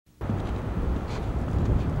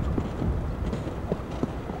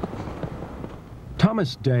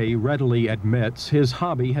Thomas Day readily admits his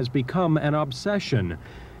hobby has become an obsession.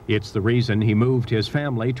 It's the reason he moved his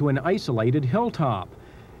family to an isolated hilltop.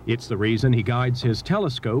 It's the reason he guides his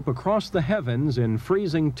telescope across the heavens in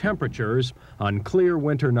freezing temperatures on clear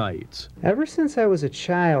winter nights. Ever since I was a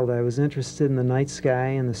child, I was interested in the night sky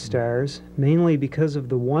and the stars, mainly because of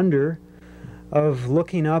the wonder of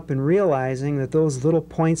looking up and realizing that those little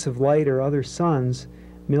points of light are other suns,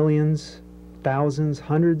 millions, thousands,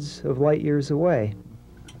 hundreds of light years away.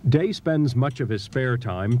 Day spends much of his spare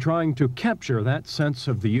time trying to capture that sense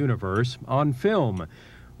of the universe on film.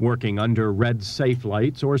 Working under red safe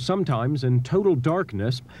lights or sometimes in total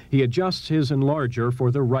darkness, he adjusts his enlarger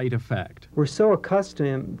for the right effect. We're so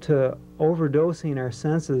accustomed to overdosing our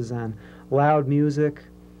senses on loud music,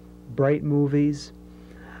 bright movies,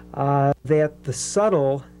 that the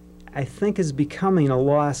subtle, I think, is becoming a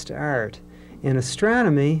lost art. And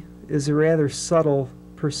astronomy is a rather subtle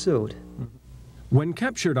pursuit. When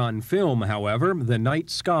captured on film, however, the night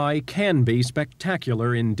sky can be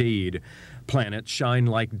spectacular indeed. Planets shine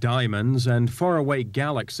like diamonds and faraway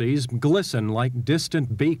galaxies glisten like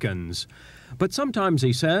distant beacons. But sometimes,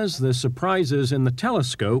 he says, the surprises in the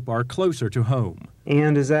telescope are closer to home.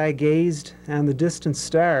 And as I gazed on the distant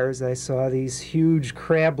stars, I saw these huge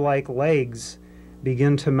crab-like legs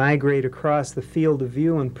begin to migrate across the field of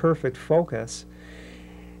view in perfect focus.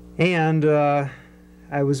 And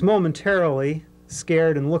I was momentarily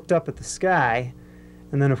scared and looked up at the sky,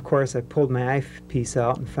 and then of course I pulled my eyepiece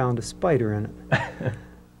out and found a spider in it.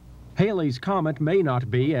 Halley's Comet may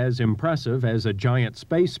not be as impressive as a giant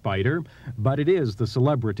space spider, but it is the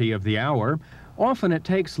celebrity of the hour. Often it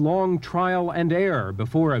takes long trial and error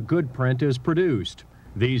before a good print is produced.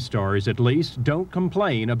 These stars, at least, don't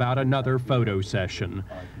complain about another photo session.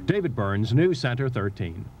 David Burns, News Center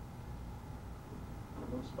 13.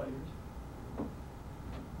 No spiders.